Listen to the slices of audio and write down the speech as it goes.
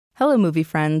Hello, movie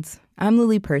friends. I'm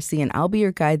Lily Percy, and I'll be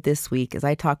your guide this week as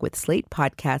I talk with Slate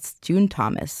Podcast's June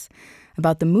Thomas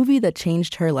about the movie that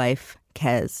changed her life,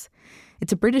 Kes.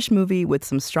 It's a British movie with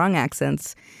some strong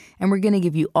accents, and we're going to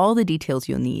give you all the details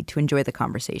you'll need to enjoy the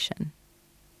conversation.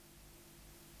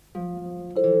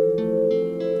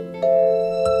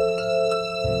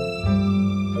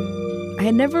 I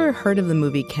had never heard of the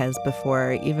movie Kes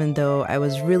before, even though I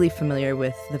was really familiar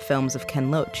with the films of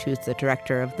Ken Loach, who's the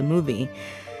director of the movie.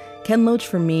 Ken Loach,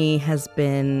 for me, has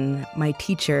been my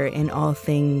teacher in all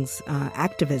things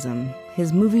activism.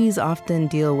 His movies often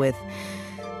deal with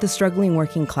the struggling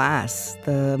working class,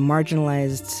 the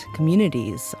marginalized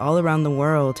communities all around the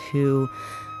world who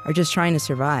are just trying to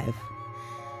survive.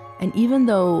 And even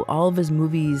though all of his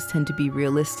movies tend to be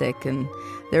realistic and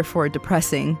therefore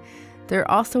depressing, they're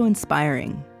also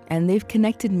inspiring, and they've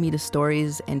connected me to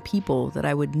stories and people that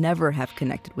I would never have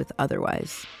connected with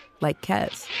otherwise, like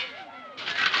Kes.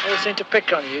 They all seem to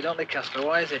pick on you, don't they, Casper?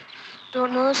 Why is it?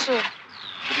 Don't know, sir. Is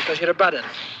it because you're a bad one?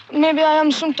 Maybe I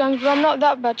am sometimes, but I'm not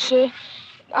that bad, sir.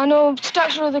 I know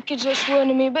stacks of other kids that swear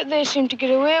to me, but they seem to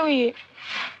get away with it.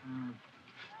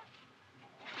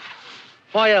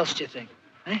 Why else do you think?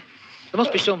 Eh? There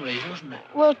must be some reason, mustn't there?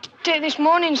 Well, take this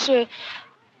morning, sir.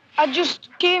 I just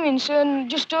came in, sir, and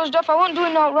just dozed off. I wasn't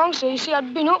doing nothing wrong, sir. You see,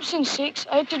 I'd been up since 6.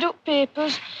 I had to do up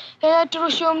papers. Then I had to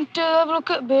rush home to have a look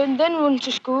at the bird and then run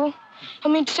to school. I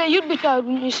mean to say, you'd be tired,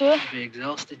 wouldn't you, sir? I'd be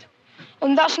exhausted.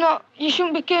 And that's not... You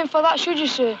shouldn't be caring for that, should you,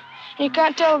 sir? You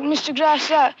can't tell Mr. Grass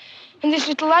that. And this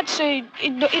little lad, sir,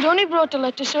 he'd only brought a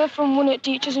letter, sir, from one of the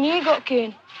teachers, and he got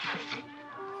cane.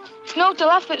 It's not to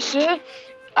laugh at, sir.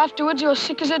 Afterwards, he was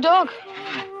sick as a dog.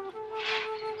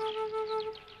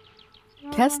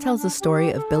 Kes tells the story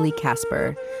of Billy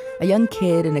Casper, a young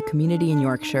kid in a community in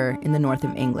Yorkshire in the north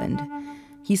of England.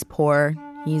 He's poor,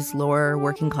 he's lower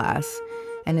working class,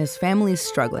 and his family's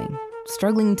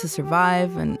struggling to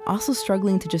survive and also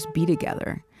struggling to just be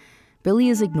together. Billy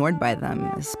is ignored by them,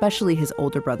 especially his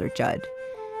older brother, Judd.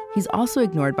 He's also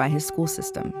ignored by his school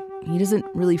system. He doesn't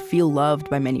really feel loved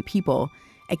by many people,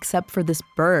 except for this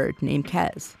bird named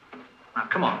Kes. Now,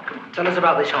 come on. Tell us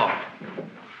about this hawk.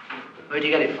 Where'd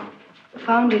you get it from?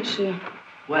 Found it, sir.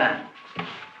 Where?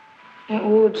 In the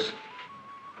woods.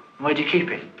 Where'd you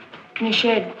keep it? In a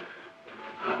shed.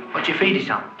 What do you feed it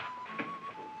on?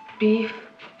 Beef,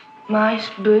 mice,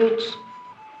 birds.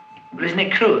 Well, isn't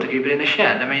it cruel to keep it in a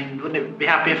shed? I mean, wouldn't it be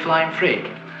happier flying free?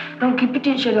 Don't keep it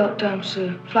in shed all the time,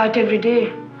 sir. Fly it every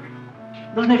day.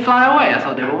 Doesn't it fly away? I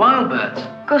thought they were wild birds.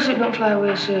 Of course it don't fly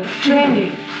away, sir. Trained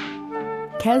it.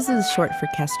 Kes is short for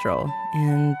Kestrel,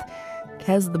 and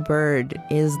Kes the bird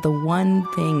is the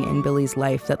one thing in Billy's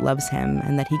life that loves him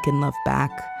and that he can love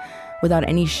back without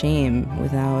any shame,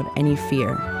 without any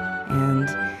fear. And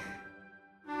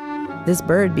this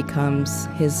bird becomes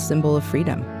his symbol of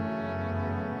freedom.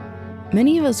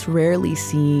 Many of us rarely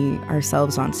see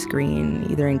ourselves on screen,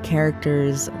 either in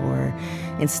characters or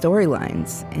in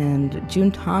storylines, and June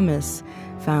Thomas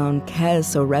found Kes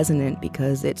so resonant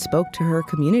because it spoke to her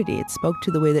community. It spoke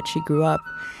to the way that she grew up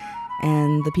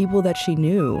and the people that she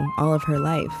knew all of her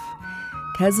life.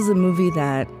 Kes is a movie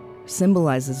that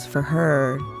symbolizes for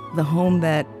her the home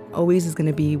that always is going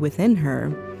to be within her,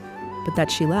 but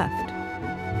that she left.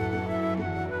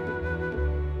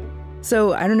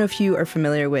 So I don't know if you are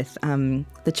familiar with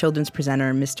the children's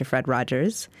presenter, Mr. Fred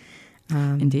Rogers.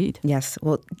 Indeed. Yes.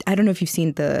 Well, I don't know if you've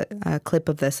seen the clip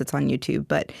of this. It's on YouTube.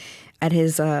 But at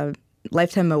his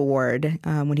Lifetime Award,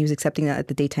 when he was accepting that at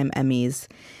the Daytime Emmys,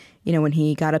 you know, when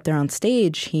he got up there on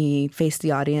stage, he faced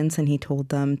the audience and he told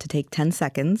them to take 10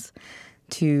 seconds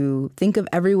to think of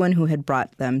everyone who had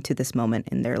brought them to this moment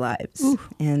in their lives. Ooh.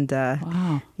 And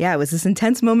wow. Yeah, it was this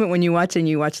intense moment when you watch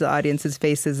the audience's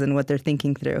faces and what they're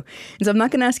thinking through. And so I'm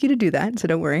not going to ask you to do that, so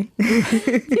don't worry.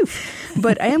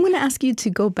 But I am going to ask you to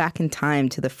go back in time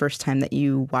to the first time that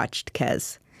you watched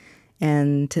Kes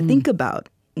and to think about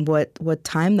what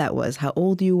time that was, how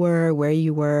old you were, where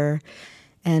you were,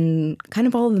 and kind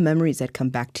of all of the memories that come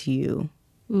back to you.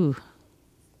 Ooh.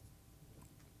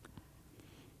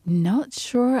 Not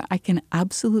sure I can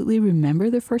absolutely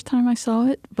remember the first time I saw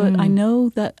it, but I know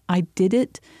that I did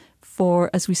it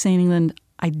for, as we say in England,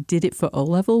 I did it for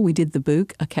O-Level. We did the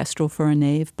book, A Kestrel for a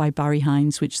Knave by Barry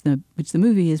Hines, which the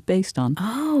movie is based on.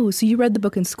 Oh, so you read the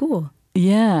book in school?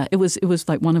 Yeah, it was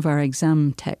like one of our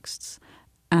exam texts.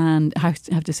 And I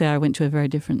have to say I went to a very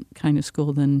different kind of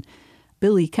school than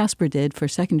Billy Casper did, for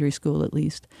secondary school at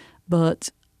least. But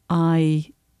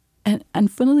And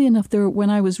funnily enough,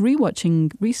 when I was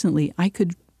rewatching recently, I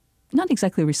could not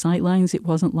exactly recite lines. It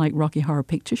wasn't like Rocky Horror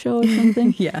Picture Show or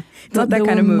something. Yeah, it's not that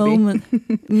kind of movie.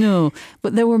 No,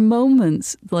 but there were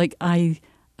moments like I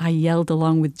I yelled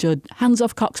along with Judd, "Hands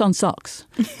off cocks on socks."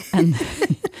 And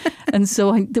and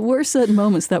so there were certain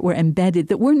moments that were embedded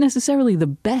that weren't necessarily the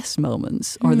best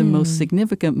moments or the most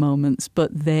significant moments,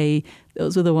 but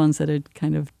those are the ones that had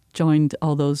kind of joined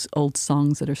all those old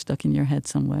songs that are stuck in your head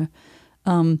somewhere.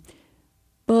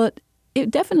 But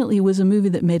it definitely was a movie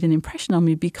that made an impression on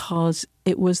me because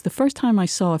it was the first time I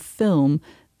saw a film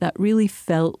that really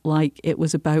felt like it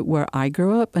was about where I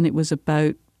grew up, and it was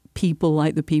about people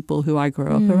like the people who I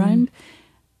grew up around.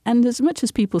 And as much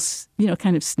as people,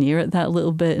 kind of sneer at that a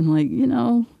little bit and like,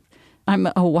 I'm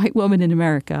a white woman in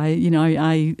America.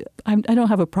 I don't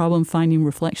have a problem finding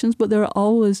reflections, but there are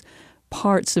always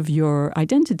parts of your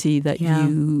identity that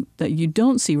you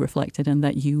don't see reflected, and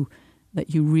that you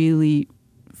really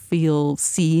feel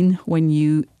seen when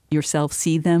you yourself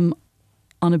see them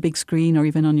on a big screen or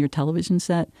even on your television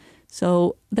set.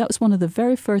 So that was one of the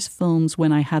very first films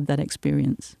when I had that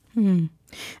experience. And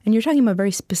you're talking about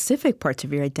very specific parts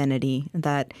of your identity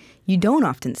that you don't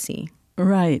often see.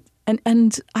 Right.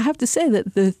 And I have to say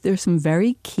that there's some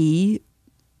very key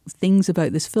things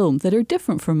about this film that are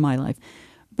different from my life.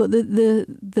 But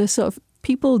the sort of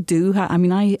people do have,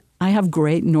 I have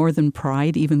great northern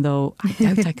pride, even though I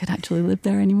doubt I could actually live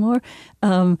there anymore.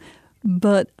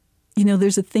 But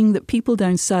there's a thing that people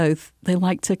down south, they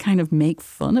like to kind of make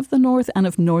fun of the North and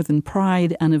of northern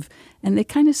pride, and they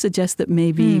kind of suggest that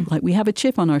maybe like we have a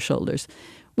chip on our shoulders,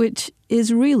 which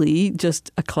is really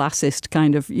just a classist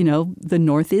kind of, the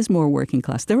North is more working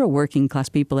class. There are working class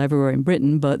people everywhere in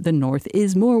Britain, but the North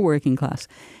is more working class.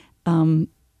 And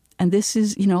this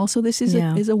is, also this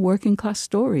is a working class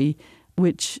story,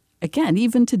 which again,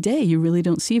 even today, you really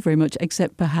don't see very much,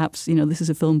 except perhaps, this is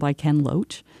a film by Ken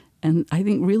Loach. And I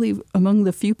think really among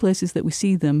the few places that we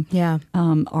see them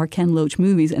are Ken Loach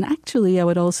movies. And actually, I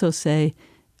would also say,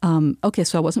 so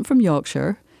I wasn't from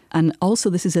Yorkshire. And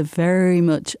also, this is a very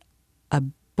much a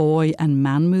boy and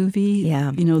man movie.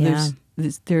 Yeah. You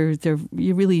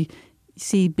really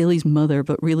see Billy's mother,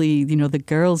 but really, the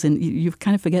girls, and you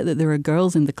kind of forget that there are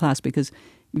girls in the class because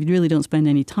you really don't spend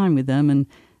any time with them. And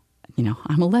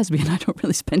I'm a lesbian. I don't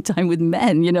really spend time with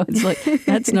men. It's like,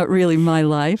 that's not really my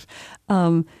life.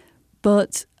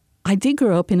 But I did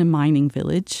grow up in a mining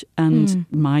village, and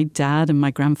my dad and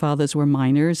my grandfathers were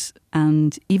miners.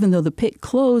 And even though the pit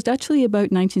closed actually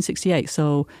about 1968,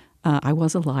 so I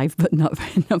was alive, but not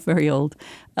very old.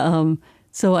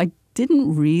 So I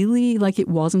didn't really, it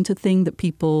wasn't a thing that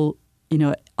people,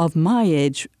 of my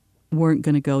age weren't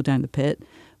going to go down the pit.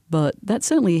 But that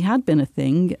certainly had been a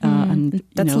thing. And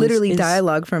that's literally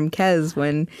dialogue from Kes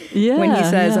when he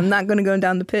says, "I'm not going to go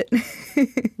down the pit."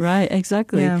 Right,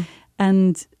 exactly. Yeah.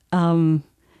 And,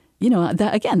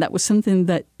 that was something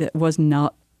that was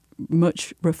not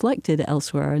much reflected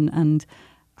elsewhere. And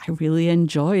I really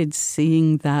enjoyed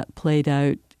seeing that played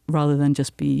out rather than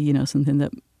just be, something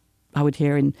that I would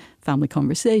hear in family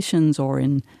conversations or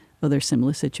in other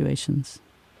similar situations.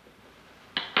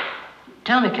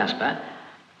 Tell me, Caspar,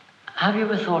 have you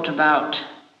ever thought about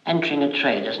entering a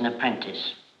trade as an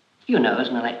apprentice? As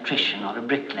an electrician or a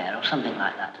bricklayer or something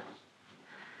like that.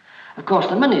 Of course,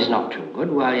 the money's not too good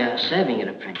while you're serving your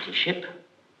apprenticeship.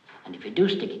 And if you do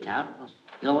stick it out,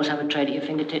 you'll always have a trade at your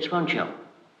fingertips, won't you?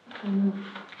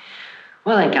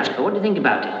 Well then, Caspar, what do you think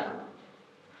about it?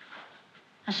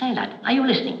 I say, lad, are you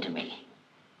listening to me?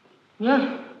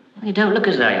 Yeah. You don't look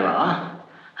as though you are.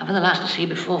 I've had the last to see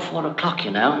before 4 o'clock,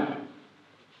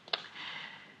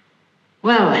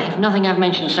 Well, if nothing I've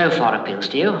mentioned so far appeals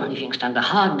to you, if you can stand a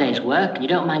hard day's work and you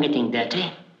don't mind getting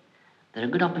dirty, there are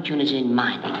good opportunities in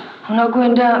mining. I'm not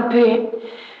going down, Pete.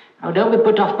 Oh, don't be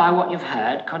put off by what you've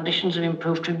heard. Conditions have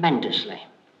improved tremendously.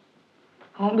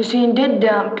 I won't be seen dead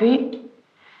down, Pete.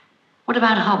 What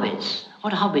about hobbies?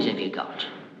 What hobbies have you got?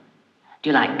 Do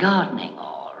you like gardening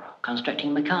or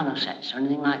constructing Meccano sets or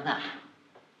anything like that?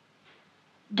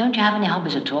 Don't you have any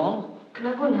hobbies at all? Can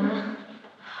I go now?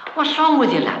 What's wrong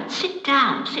with you, lad? Sit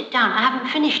down. I haven't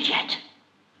finished yet.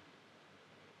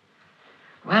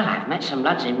 Well, I've met some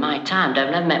lads in my time, but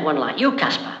I've never met one like you,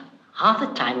 Caspar. Half the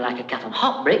time like a cat on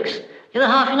hot bricks, the other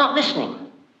half you're not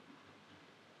listening.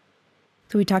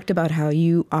 So we talked about how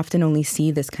you often only see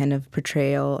this kind of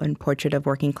portrayal and portrait of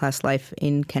working class life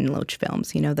in Ken Loach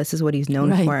films. This is what he's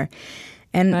known for.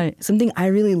 And something I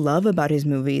really love about his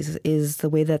movies is the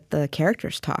way that the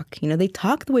characters talk. They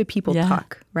talk the way people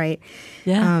talk, right?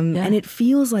 And it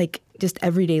feels like just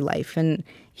everyday life. And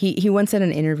he once said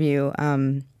in an interview,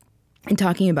 in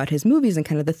talking about his movies and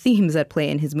kind of the themes that play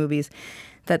in his movies,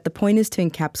 that the point is to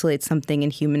encapsulate something in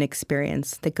human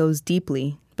experience that goes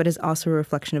deeply, but is also a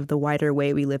reflection of the wider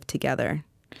way we live together.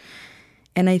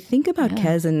 And I think about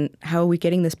Kes and how we're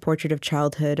getting this portrait of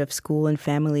childhood, of school and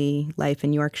family life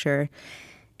in Yorkshire.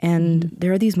 And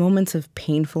there are these moments of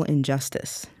painful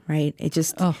injustice, right? It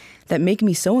just, that make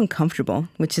me so uncomfortable,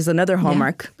 which is another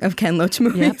hallmark of Ken Loach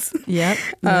movies. Yep.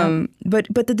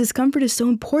 But the discomfort is so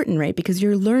important, right? Because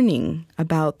you're learning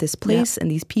about this place and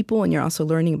these people, and you're also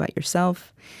learning about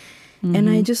yourself. And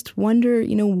I just wonder,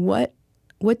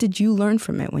 what did you learn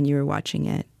from it when you were watching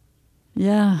it?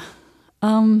 Yeah.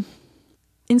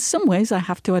 In some ways, I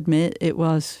have to admit, it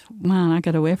was, man, I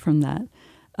got away from that.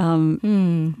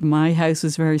 My house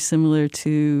was very similar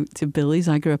to Billy's.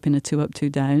 I grew up in a 2-up,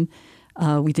 2-down.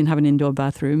 We didn't have an indoor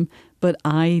bathroom, but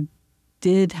I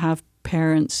did have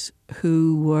parents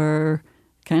who were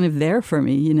kind of there for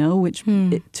me, which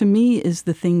to me is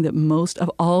the thing that most of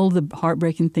all the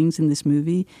heartbreaking things in this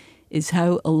movie is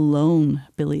how alone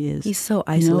Billy is. He's so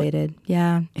isolated.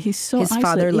 He's so his isolated.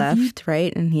 father left,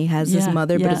 right? And he has his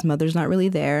mother, but his mother's not really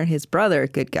there. His brother,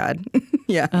 good God.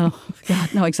 Oh,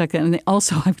 God, no, exactly. And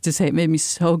also, I have to say, it made me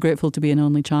so grateful to be an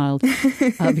only child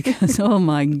because, oh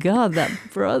my God, that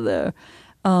brother.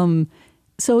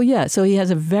 So he has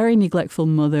a very neglectful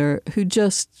mother who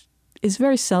just is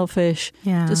very selfish,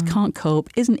 just can't cope,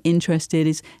 isn't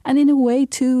interested, and in a way,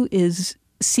 too, is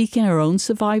seeking her own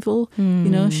survival.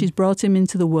 She's brought him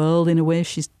into the world in a way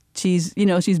she's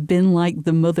been like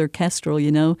the mother Kestrel,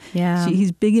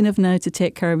 He's big enough now to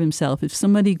take care of himself. If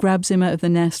somebody grabs him out of the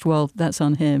nest, well, that's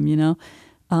on him,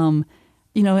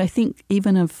 I think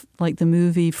even of like the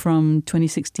movie from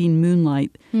 2016,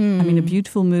 Moonlight, I mean, a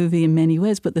beautiful movie in many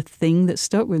ways, but the thing that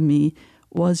stuck with me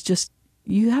was just,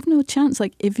 you have no chance.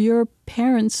 Like if your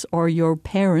parents or your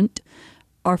parent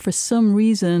are for some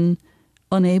reason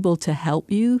unable to help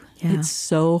you, it's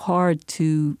so hard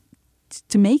to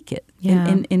make it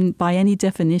in by any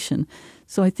definition.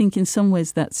 So I think in some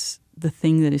ways that's the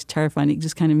thing that is terrifying. It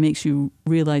just kind of makes you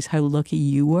realize how lucky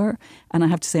you were. And I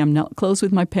have to say, I'm not close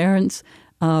with my parents,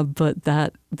 but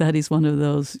that is one of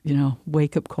those,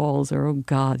 wake up calls, or oh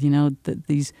God, that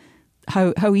these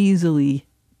how easily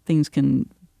things can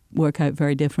work out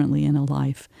very differently in a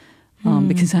life.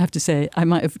 Because I have to say, I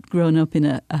might have grown up in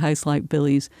a house like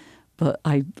Billy's, but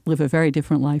I live a very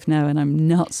different life now, and I'm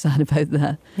not sad about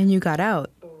that. And you got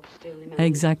out.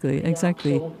 Exactly.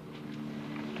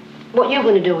 What you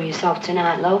going to do with yourself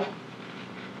tonight, love?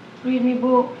 Read me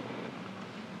book.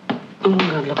 I'm going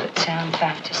to look at town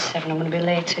 5 to 7. I'm going to be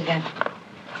late again.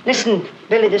 Listen,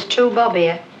 Billy, there's 2 bob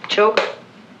here. Chuck,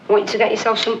 I want you to get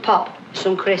yourself some pop,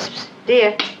 some crisps.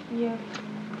 Dear? Yeah.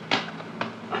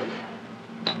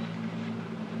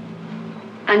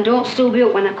 And don't still be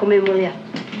up when I come in, will you?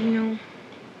 No.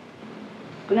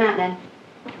 Good night, then.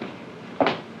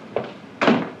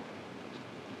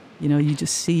 You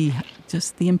just see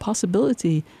just the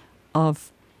impossibility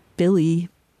of Billy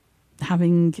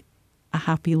having a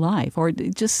happy life, or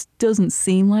it just doesn't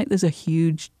seem like there's a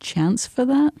huge chance for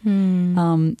that.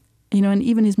 And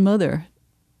even his mother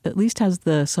at least has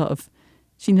the sort of,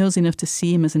 she knows enough to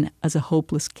see him as a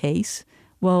hopeless case.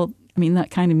 Well, I mean, that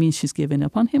kind of means she's given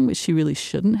up on him, which she really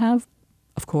shouldn't have,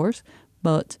 of course.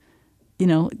 But,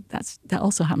 that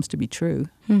also happens to be true.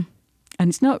 And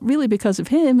it's not really because of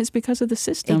him, it's because of the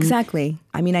system. Exactly.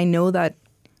 I mean, I know that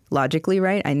logically,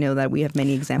 right? I know that we have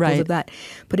many examples of that.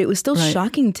 But it was still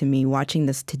shocking to me watching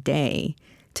this today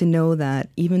to know that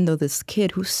even though this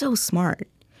kid who's so smart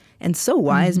and so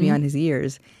wise beyond his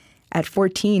years, at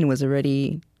 14 was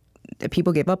already,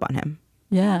 people gave up on him.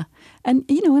 Yeah. And,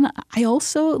 and I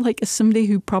also, like, as somebody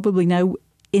who probably now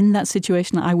in that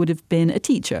situation, I would have been a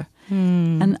teacher.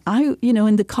 And I,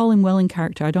 in the Colin Welling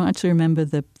character, I don't actually remember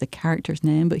the character's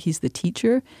name, but he's the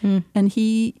teacher. And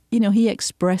he, he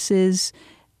expresses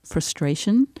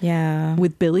frustration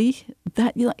with Billy.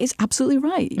 That is absolutely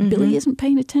right. Billy isn't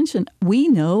paying attention. We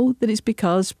know that it's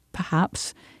because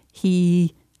perhaps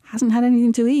he hasn't had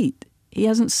anything to eat. He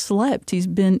hasn't slept. He's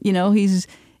been, he's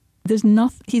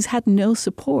had no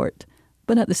support.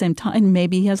 But at the same time,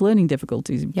 maybe he has learning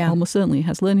difficulties. Almost certainly he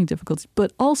has learning difficulties.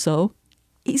 But also,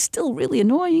 he's still really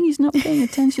annoying. He's not paying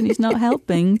attention. He's not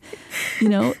helping.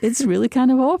 It's really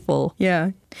kind of awful.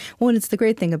 Yeah. Well, and it's the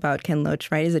great thing about Ken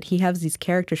Loach, right, is that he has these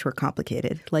characters who are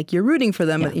complicated. Like, you're rooting for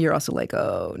them, but you're also like,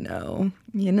 oh, no,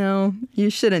 you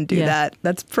shouldn't do that.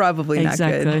 That's probably not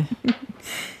good.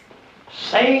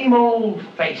 Same old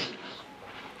faces.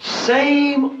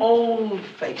 Same old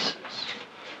faces.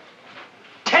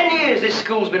 10 years this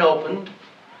school's been opened,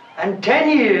 and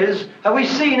 10 years have we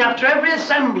seen after every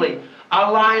assembly a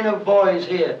line of boys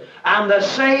here, and the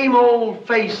same old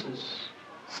faces.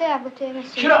 Say, I've got to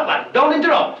Shut up, lad. Don't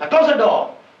interrupt. Now close the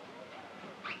door.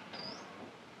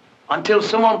 Until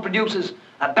someone produces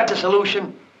a better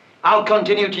solution, I'll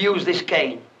continue to use this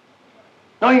cane,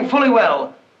 knowing fully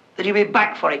well that he'll be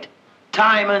back for it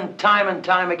time and time and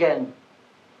time again.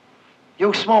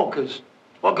 You smokers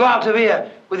will go out of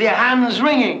here with your hands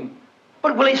ringing.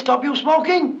 But will it stop you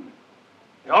smoking?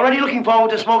 You're already looking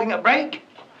forward to smoking at break?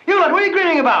 You lad, what are you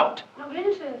grinning about? Not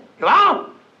grinning, sir. You are?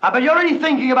 I bet you're already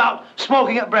thinking about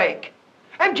smoking at break.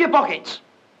 Empty your pockets.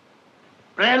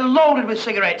 They're loaded with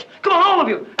cigarettes. Come on, all of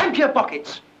you, empty your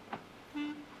pockets.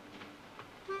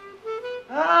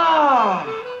 Ah.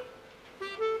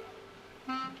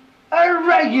 A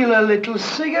regular little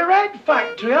cigarette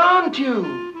factory, aren't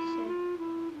you?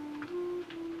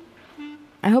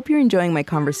 I hope you're enjoying my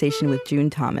conversation with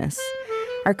June Thomas.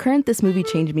 Our current This Movie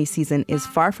Changed Me season is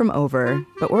far from over,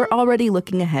 but we're already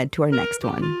looking ahead to our next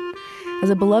one. As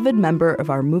a beloved member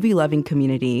of our movie-loving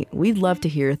community, we'd love to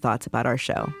hear your thoughts about our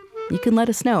show. You can let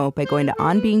us know by going to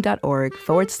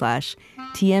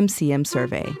onbeing.org/TMCM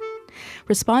survey.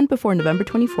 Respond before November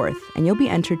 24th, and you'll be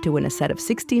entered to win a set of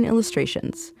 16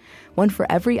 illustrations, one for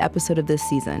every episode of this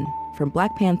season, from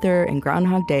Black Panther and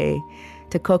Groundhog Day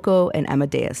to Coco and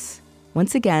Amadeus.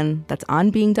 Once again, that's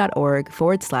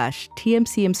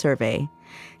onbeing.org/TMCM survey.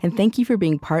 And thank you for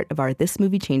being part of our This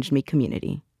Movie Changed Me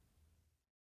community.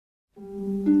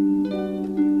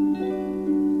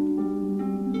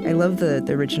 I love the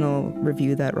original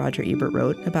review that Roger Ebert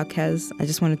wrote about Kes. I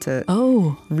just wanted to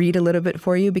read a little bit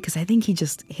for you because I think he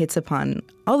just hits upon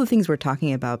all the things we're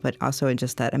talking about, but also in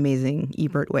just that amazing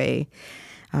Ebert way.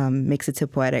 Makes it so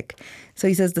poetic. So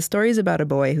he says, the story is about a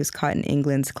boy who's caught in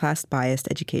England's class-biased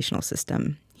educational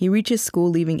system. He reaches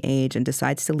school-leaving age and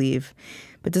decides to leave,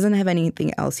 but doesn't have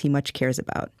anything else he much cares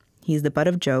about. He's the butt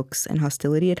of jokes and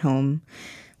hostility at home,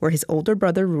 where his older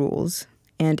brother rules,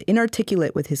 and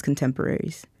inarticulate with his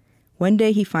contemporaries. One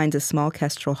day he finds a small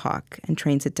kestrel hawk and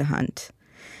trains it to hunt.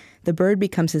 The bird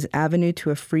becomes his avenue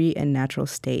to a free and natural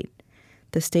state,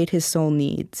 the state his soul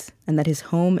needs, and that his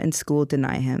home and school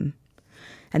deny him.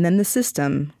 And then the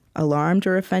system, alarmed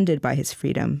or offended by his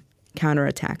freedom,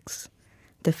 counterattacks.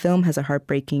 The film has a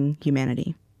heartbreaking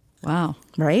humanity. Wow.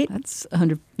 Right? That's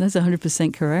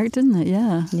 100% correct, isn't it?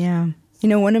 Yeah. Yeah. You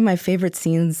know, one of my favorite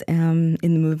scenes in the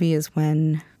movie is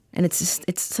when, and it's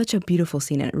such a beautiful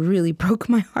scene, and it really broke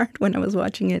my heart when I was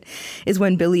watching it, is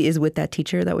when Billy is with that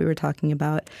teacher that we were talking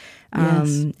about.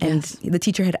 The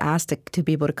teacher had asked to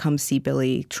be able to come see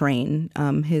Billy train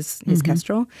his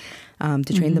kestrel,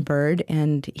 to train the bird.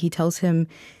 And he tells him,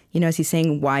 you know, as he's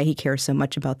saying why he cares so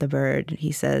much about the bird,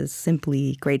 he says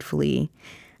simply, gratefully,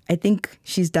 I think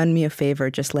she's done me a favor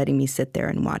just letting me sit there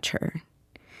and watch her.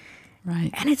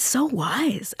 Right. And it's so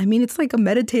wise. I mean, it's like a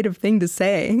meditative thing to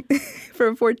say for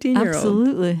a 14-year-old.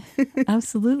 Absolutely.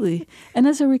 Absolutely. And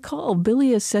as I recall,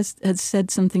 Billy has said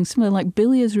something similar. Like,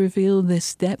 Billy has revealed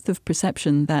this depth of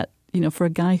perception that, you know, for a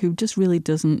guy who just really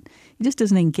doesn't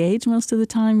engage most of the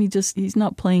time. He's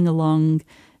not playing along.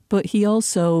 But he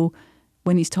also,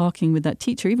 when he's talking with that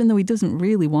teacher, even though he doesn't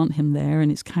really want him there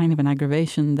and it's kind of an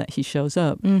aggravation that he shows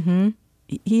up,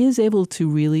 he is able to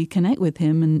really connect with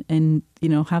him and you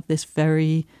know, have this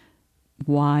very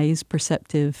wise,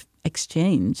 perceptive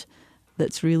exchange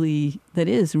that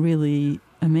is really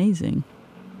amazing.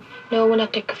 Now, when I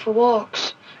take her for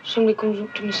walks, somebody comes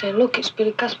up to me saying, look, it's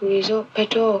Billy Casper, he's a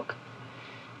pet hawk.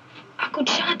 I could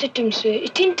shout at him, say,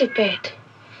 it ain't a pet.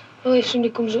 Or if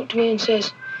somebody comes up to me and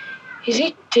says, is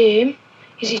it tame?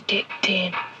 Is it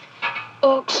tame?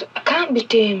 Hawks, I can't be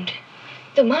tamed.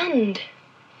 They're manned.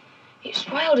 It's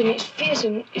wild and it's fierce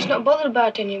and it's not bothered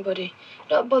about anybody.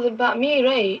 Not bothered about me,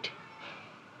 right?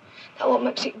 That's what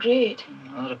makes it great.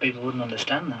 A lot of people wouldn't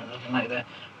understand that. They'd like their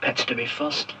pets to be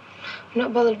fussed. I'm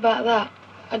not bothered about that.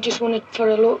 I just want it for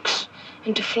her looks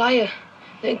and to fly her.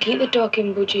 They can keep the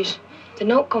talking budgies. They're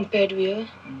not compared with her.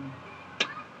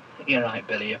 You're right,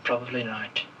 Billy. You're probably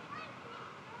right.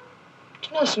 Do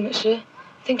you know something, sir?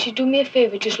 I think she'd do me a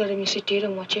favour just letting me sit here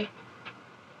and watch her.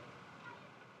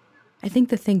 I think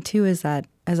the thing, too, is that,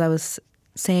 as I was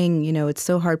saying, you know, it's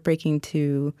so heartbreaking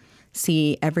to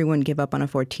see everyone give up on a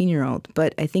 14-year-old.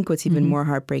 But I think what's even more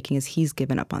heartbreaking is he's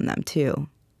given up on them, too.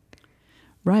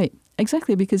 Right.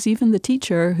 Exactly. Because even the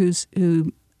teacher who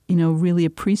you know, really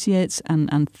appreciates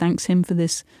and thanks him for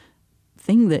this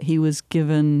thing that he was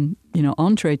given, you know,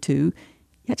 entree to,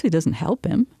 he actually doesn't help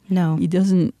him. No. He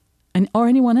doesn't, or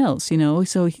anyone else, you know.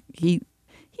 So he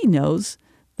knows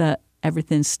that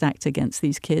everything's stacked against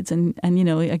these kids, and you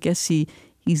know, I guess he's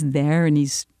there and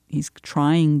he's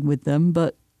trying with them,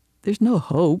 but there's no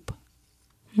hope.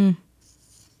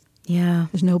 Yeah.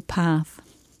 There's no path.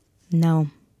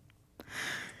 No.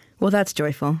 Well, that's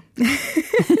joyful.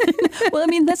 Well, I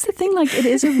mean, that's the thing. Like, it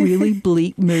is a really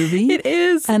bleak movie. It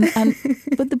is.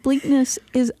 But the bleakness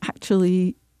is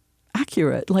actually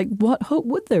accurate. Like, what hope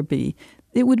would there be?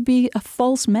 It would be a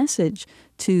false message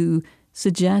to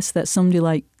suggest that somebody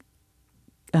like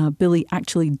Billy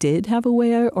actually did have a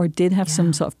way out, or did have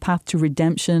some sort of path to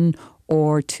redemption,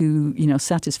 or to,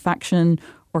 satisfaction,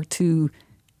 or to...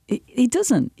 He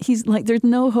doesn't. He's like, there's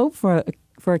no hope for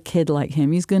a kid like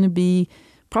him. He's going to be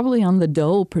probably on the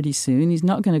dole pretty soon. He's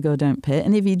not going to go down pit.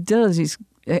 And if he does, he's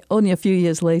only a few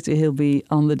years later, he'll be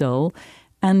on the dole.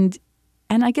 And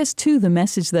I guess, too, the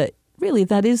message that really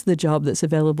that is the job that's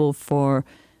available for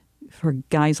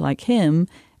guys like him.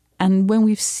 And when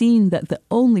we've seen that the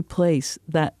only place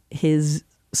that his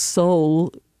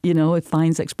soul, it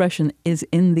finds expression is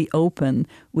in the open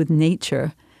with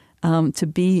nature, to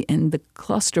be in the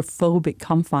claustrophobic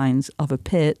confines of a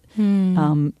pit,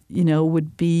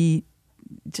 would be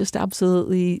just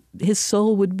absolutely, his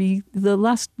soul would be, the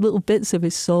last little bits of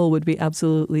his soul would be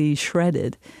absolutely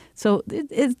shredded. So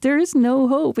there is no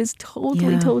hope. It's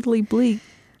totally bleak.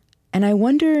 And I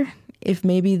wonder if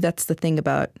maybe that's the thing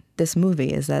about this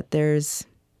movie, is that it's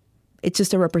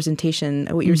just a representation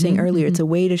of what you were saying earlier. It's a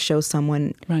way to show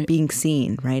someone being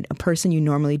seen, right? A person you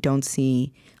normally don't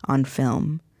see on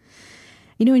film.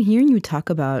 In hearing you talk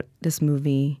about this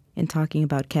movie and talking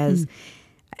about Kes,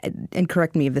 and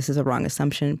correct me if this is a wrong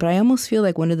assumption, but I almost feel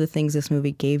like one of the things this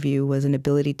movie gave you was an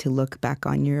ability to look back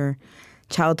on your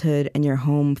childhood and your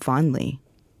home fondly.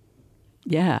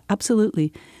 Yeah,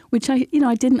 absolutely. Which I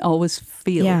didn't always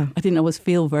feel. Yeah. I didn't always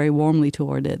feel very warmly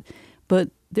toward it. But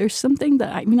there's something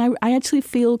that, I actually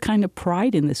feel kind of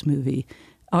pride in this movie,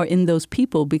 or in those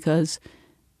people, because,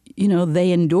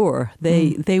 they endure.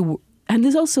 And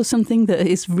there's also something that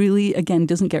is really, again,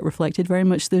 doesn't get reflected very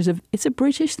much. It's a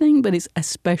British thing, but it's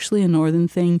especially a Northern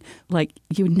thing. Like,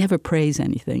 you would never praise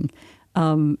anything.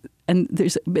 And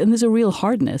there's a real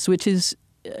hardness, which is,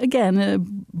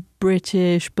 again,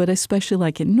 British, but especially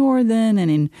like in Northern and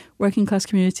in working class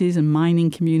communities and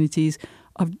mining communities,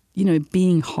 of,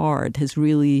 being hard has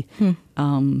really,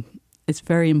 it's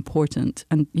very important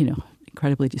and,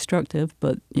 incredibly destructive,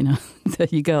 but, there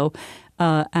you go.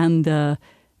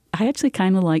 I actually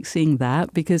kind of like seeing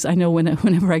that, because I know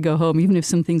whenever I go home, even if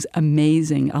something's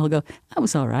amazing, I'll go, that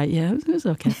was all right. Yeah, it was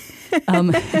okay.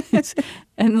 And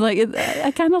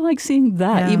I kind of like seeing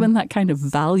that. Yeah. Even that kind of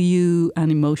value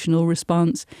and emotional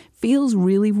response feels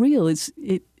really real.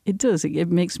 It does. It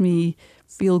makes me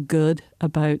feel good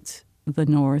about the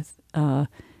North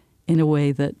in a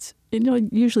way that,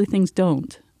 usually things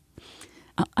don't.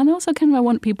 And also kind of I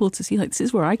want people to see, like, this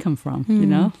is where I come from,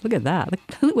 Look at that.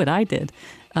 Look what I did.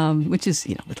 Which is, a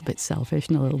little bit selfish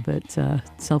and a little bit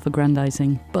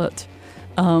self-aggrandizing. But,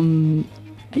 I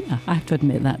have to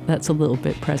admit that's a little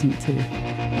bit present too.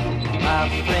 My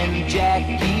friend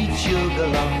Jack eats sugar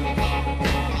lump.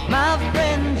 My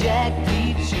friend Jack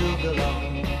eats sugar lump.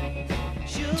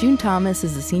 June Thomas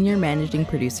is the senior managing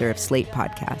producer of Slate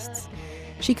Podcasts.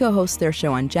 She co-hosts their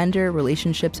show on gender,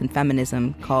 relationships, and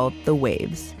feminism called The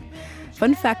Waves.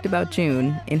 Fun fact about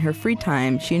June, in her free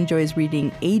time, she enjoys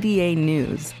reading ADA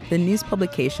News, the news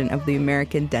publication of the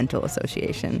American Dental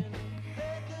Association.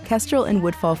 Kestrel and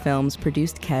Woodfall Films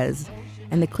produced Kes,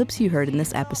 and the clips you heard in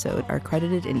this episode are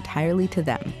credited entirely to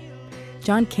them.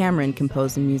 John Cameron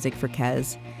composed the music for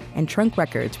Kes, and Trunk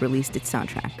Records released its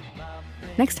soundtrack.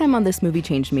 Next time on This Movie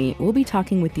Changed Me, we'll be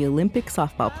talking with the Olympic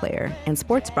softball player and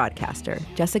sports broadcaster,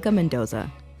 Jessica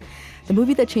Mendoza. The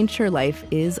movie that changed her life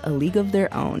is A League of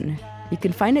Their Own. You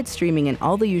can find it streaming in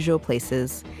all the usual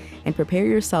places, and prepare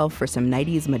yourself for some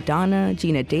 90s Madonna,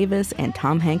 Gina Davis, and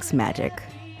Tom Hanks magic.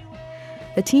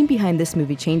 The team behind This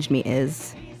Movie Changed Me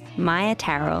is Maya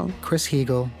Tarrell, Chris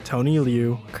Heagle, Tony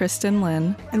Liu, Kristen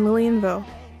Lynn, and Lillian Vo.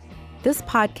 This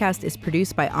podcast is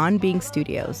produced by On Being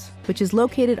Studios, which is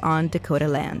located on Dakota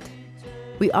land.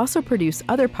 We also produce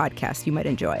other podcasts you might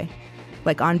enjoy,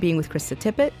 like On Being with Krista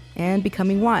Tippett and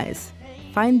Becoming Wise.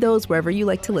 Find those wherever you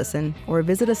like to listen, or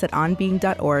visit us at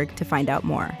onbeing.org to find out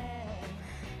more.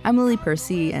 I'm Lily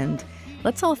Percy, and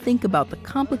let's all think about the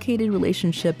complicated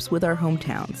relationships with our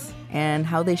hometowns and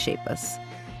how they shape us.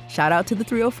 Shout out to the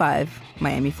 305,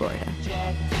 Miami, Florida.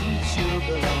 Jack eats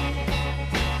sugar lump.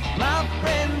 My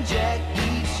friend Jack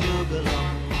eats sugar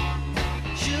lump.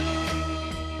 Sugar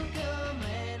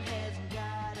man hasn't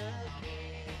got a care.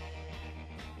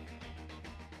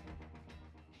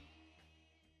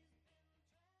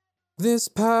 This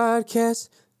podcast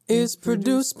is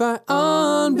produced by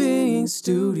On Being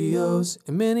Studios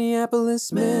in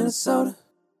Minneapolis, Minnesota.